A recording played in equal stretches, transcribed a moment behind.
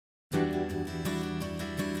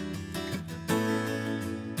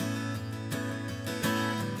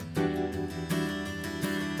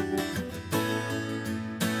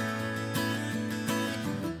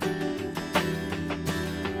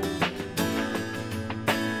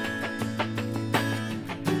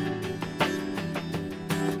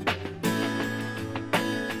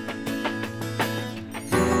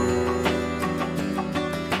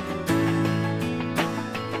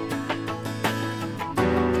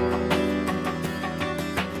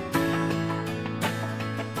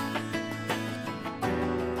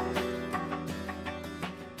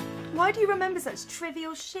Why do you remember such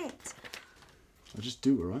trivial shit? I just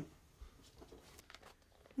do, all right?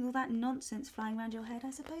 With all that nonsense flying around your head,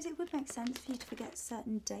 I suppose it would make sense for you to forget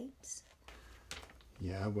certain dates.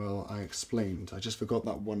 Yeah, well, I explained. I just forgot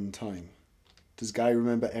that one time. Does Guy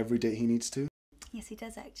remember every date he needs to? Yes, he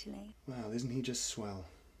does, actually. Well, isn't he just swell?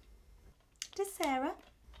 Does Sarah?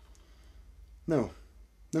 No.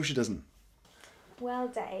 No, she doesn't. Well,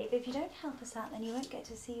 Dave, if you don't help us out, then you won't get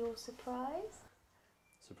to see your surprise.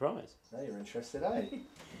 Surprise? Now you're interested, eh?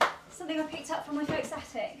 Something I picked up from my folks'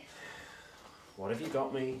 attic. What have you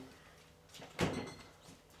got me?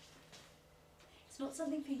 It's not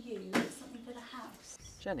something for you, it's something for the house.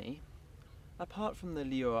 Jenny, apart from the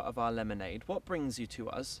lure of our lemonade, what brings you to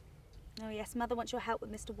us? Oh yes, Mother wants your help with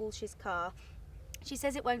Mr. Walsh's car. She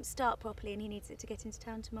says it won't start properly and he needs it to get into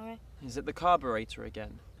town tomorrow. Is it the carburetor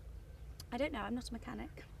again? I don't know, I'm not a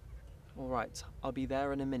mechanic. All right, I'll be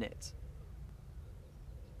there in a minute.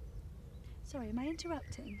 Sorry, am I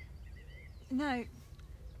interrupting? No.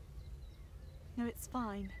 No, it's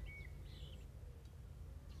fine.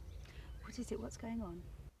 What is it? What's going on?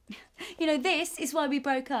 You know, this is why we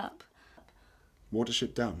broke up.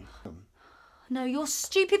 Watership down. No, your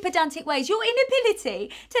stupid pedantic ways, your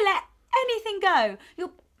inability to let anything go,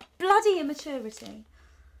 your bloody immaturity.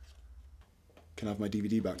 Can I have my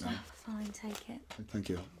DVD back now? Oh, fine, take it. Thank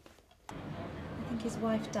you. I think his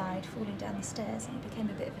wife died falling down the stairs and he became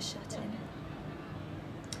a bit of a shut-in.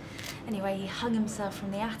 Anyway, he hung himself from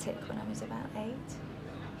the attic when I was about 8.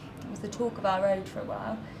 It was the talk of our road for a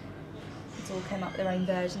while. Kids all came up with their own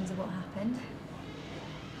versions of what happened.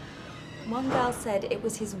 One girl said it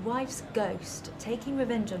was his wife's ghost taking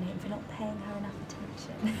revenge on him for not paying her enough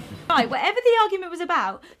attention. Right, whatever the argument was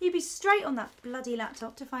about, you'd be straight on that bloody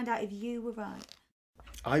laptop to find out if you were right.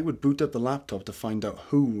 I would boot up the laptop to find out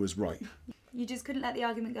who was right. You just couldn't let the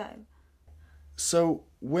argument go? So,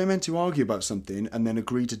 we're meant to argue about something and then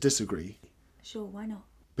agree to disagree? Sure, why not?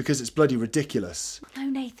 Because it's bloody ridiculous. No,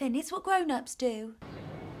 Nathan, it's what grown-ups do.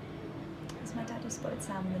 It was my dad who spotted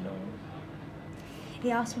Sam on the lawn. He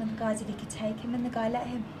asked one of the guys if he could take him, and the guy let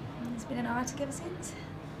him. And he's been in our attic ever since.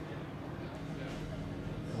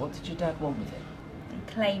 What did your dad want with it?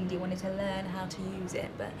 He claimed he wanted to learn how to use it,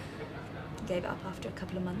 but he gave it up after a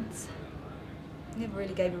couple of months. He never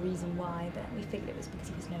really gave a reason why, but we figured it was because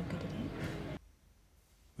he was no good at it.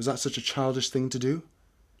 Was that such a childish thing to do?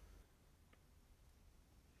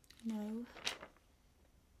 No.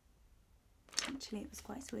 Actually, it was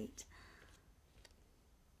quite sweet.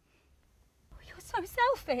 Oh, you're so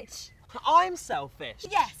selfish. I'm selfish.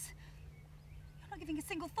 Yes. You're not giving a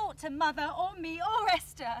single thought to Mother or me or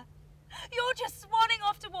Esther. You're just swanning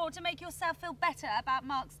off to war to make yourself feel better about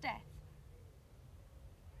Mark's death.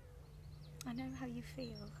 I know how you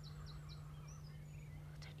feel.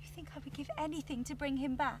 Don't you think I would give anything to bring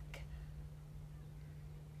him back?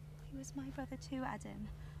 He was my brother too, Adam.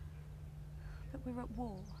 But we're at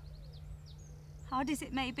war. Hard as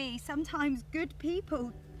it may be, sometimes good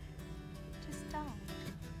people just die.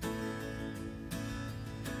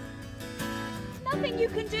 Nothing you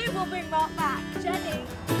can do will bring Mark back, Jenny.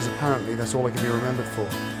 Because apparently that's all I can be remembered for.